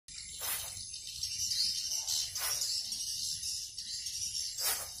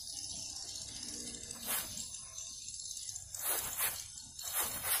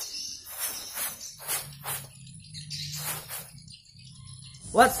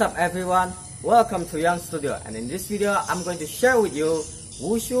What's up everyone? Welcome to Young Studio, and in this video I'm going to share with you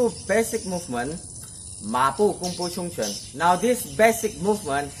Wushu Basic Movement, Ma步弓步冲拳. Now this basic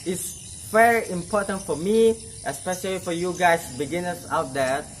movement is very important for me, especially for you guys beginners out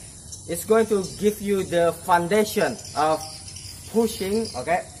there. It's going to give you the foundation of pushing,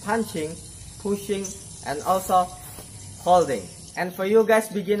 okay, punching, pushing, and also holding. And for you guys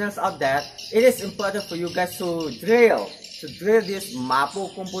beginners out there, it is important for you guys to drill this Ma步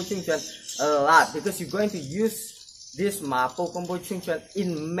弓步冲拳a lot, because you're going to use this Ma步弓步冲拳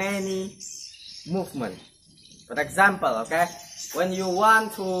in many movements. For example, okay, when you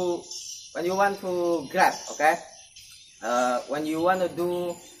want to grab, okay, when you want to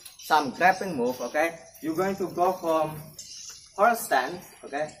do some grabbing move, okay, you're going to go from horse stance,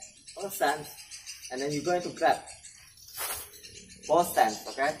 okay, horse stance, and then you're going to grab. Ball stance,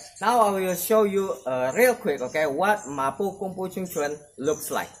 okay. Now I will show you real quick, okay, what Ma步弓步冲拳looks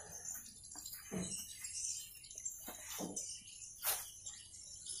like.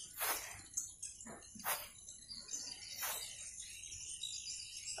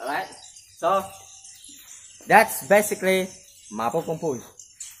 Alright, so that's basically Mabu弓步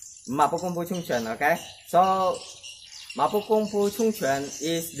冲拳, okay. So Mabu弓步冲拳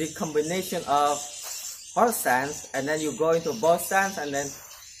is the combination of horse stance, and then you go into ball stance and then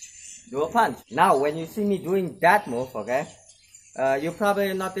do a punch. Now when you see me doing that move, okay, you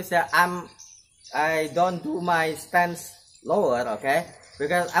probably notice that I don't do my stance lower, okay,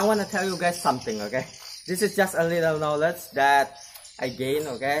 because I want to tell you guys something, okay. This is just a little knowledge that I gained,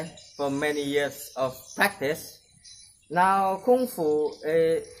 okay, from many years of practice. Now Kung Fu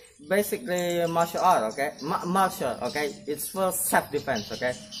is basically martial art, okay, okay, it's for self-defense,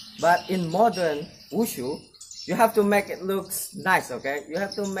 okay, but in modern Wushu, you have to make it look nice, okay, you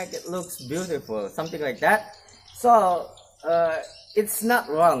have to make it look beautiful, something like that. So it's not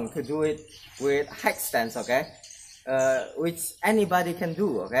wrong to do it with hack stance, okay, which anybody can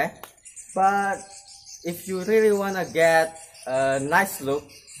do, okay, but if you really want to get a nice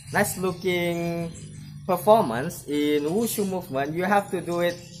looking performance in Wushu movement, you have to do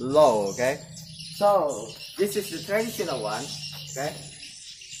it low, okay. So this is the traditional one, okay,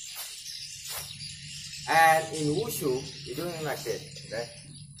 and in Wushu you're doing like this, okay.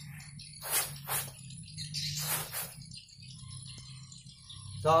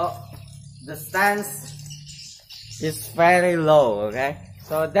 So the stance is very low, okay,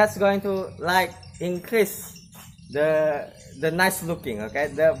 so that's going to like increase the nice looking, okay,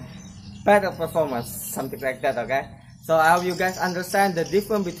 the better performance, something like that, okay. So I hope you guys understand the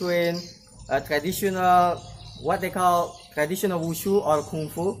difference between traditional, what they call traditional Wushu or Kung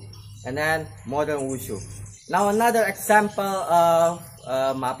Fu, and then modern Wushu. Now another example of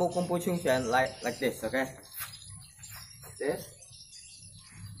Mabu弓步冲拳like this, okay. This.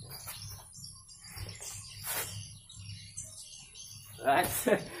 Right.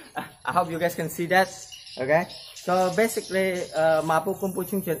 I hope you guys can see that, okay. So basically, Mabu弓步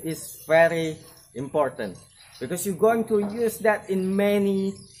冲拳is very important because you're going to use that in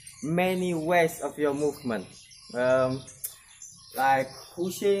many ways of your movement, like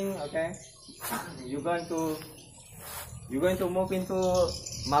pushing, okay. You're going to move into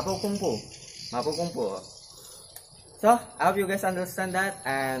Mabu弓步. So I hope you guys understand that.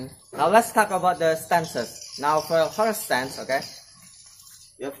 And now let's talk about the stances. Now for horse stance, okay,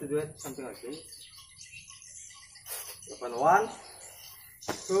 you have to do it something like this. Open 1,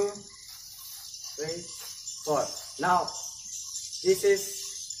 2, 3, 4. Now this is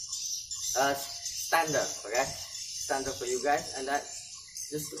standard, okay, standard for you guys, and that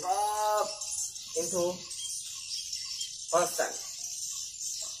just drop into horse stance.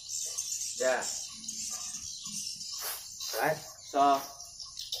 Yeah, right. So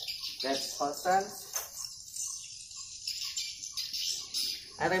that's horse stance,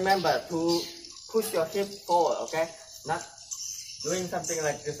 and remember to push your hip forward, okay. Not doing something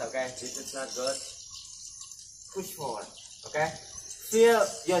like this, okay. This is not good. Push forward, okay. Feel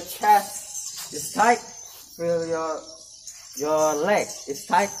your chest is tight. Feel your leg is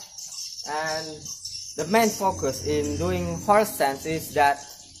tight. And the main focus in doing horse stance is that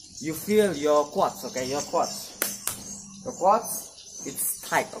you feel your quads, okay. Your quads, it's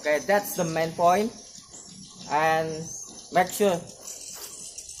tight, okay. That's the main point. And make sure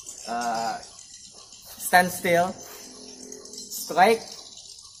stand still, straight,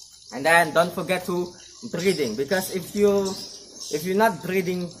 and then don't forget to breathing, because if you're not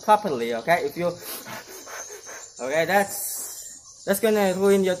breathing properly, okay, okay, that's gonna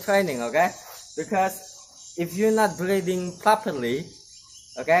ruin your training, okay, because if you're not breathing properly,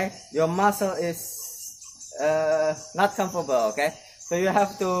 okay, your muscle is not comfortable, okay, So you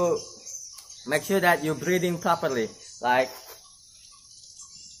have to make sure that you're breathing properly. Like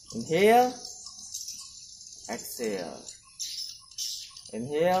inhale, exhale,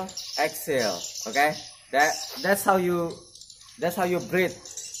 inhale, exhale. Okay, that's how you breathe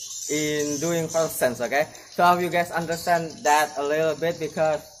in doing first sense. Okay, so I hope you guys understand that a little bit,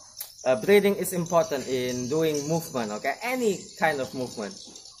 because breathing is important in doing movement. Okay, any kind of movement.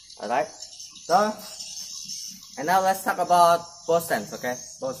 All right. So, and now let's talk about both stance. Okay,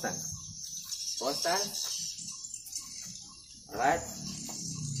 both stance. Both stance. All right.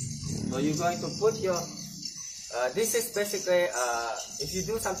 So you're going to put your. This is basically if you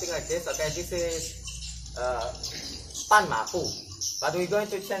do something like this. Okay, this is pan mapu. But we're going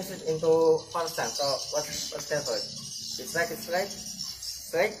to change it into first stance. So what's that for it? It's like it's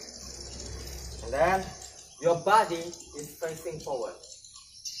straight, and then your body is facing forward,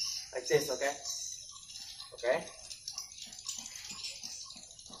 like this. Okay. Okay.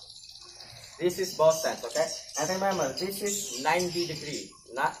 This is both stance. Okay. And remember, this is 90 degree,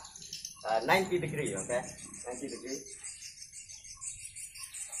 not 90 degree. Okay. 90 degree.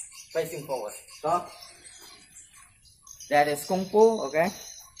 Facing forward. So that is Kung Fu, okay,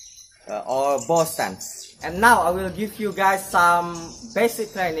 or both stance. And now I will give you guys some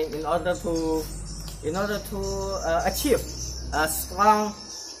basic training in order to achieve a strong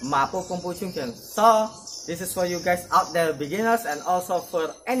Mapu Kung Fu Chung Chun. So this is for you guys out there, beginners, and also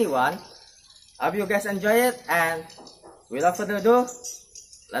for anyone. I hope you guys enjoy it, and without further ado,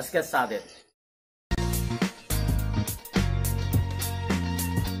 let's get started.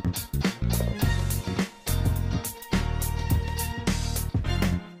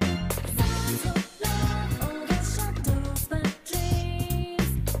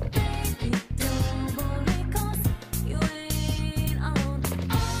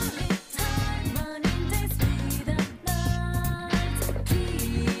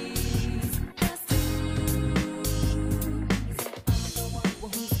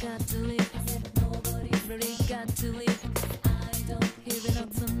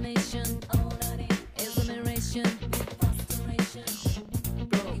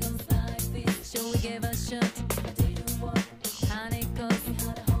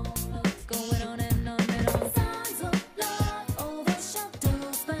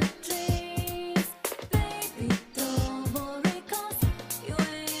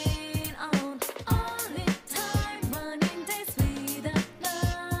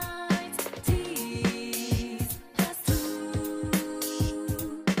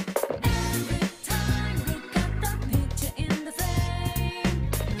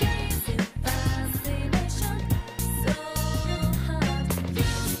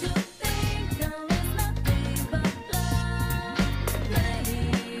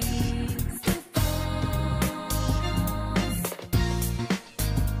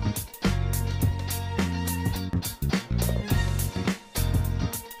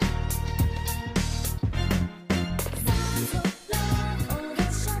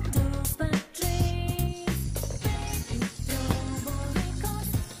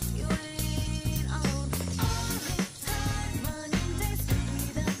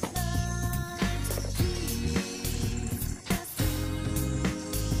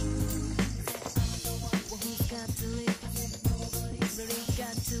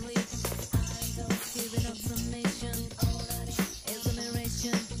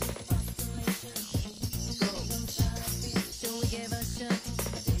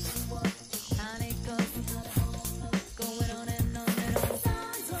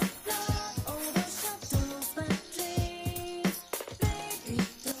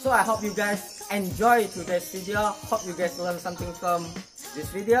 So I hope you guys enjoy today's video. Hope you guys learn something from this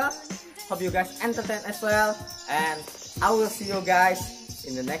video. Hope you guys entertain as well. And I will see you guys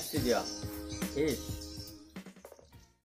in the next video. Peace.